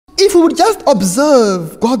if we would just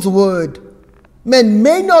observe God's word, man,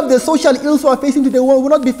 many of the social ills we are facing today will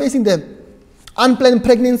not be facing them. Unplanned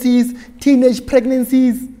pregnancies, teenage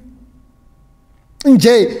pregnancies.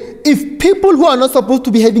 If people who are not supposed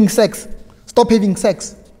to be having sex stop having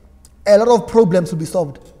sex, a lot of problems will be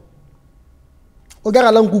solved.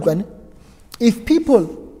 If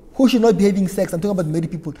people who should not be having sex, I'm talking about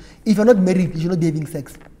married people, if you're not married, you should not be having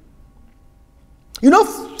sex. You know,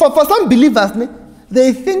 for some believers,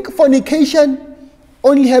 they think fornication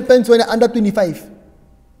only happens when you're under 25.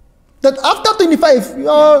 That after 25,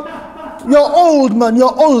 you're old, man.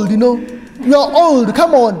 You're old, you know. You're old.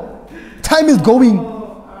 Come on. Time is going.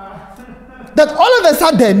 That all of a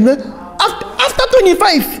sudden, after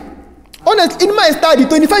 25, honestly, in my study,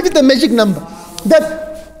 25 is the magic number. That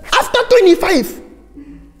after 25,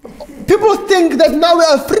 people think that now we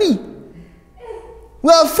are free.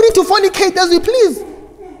 We are free to fornicate as we please.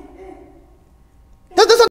 That's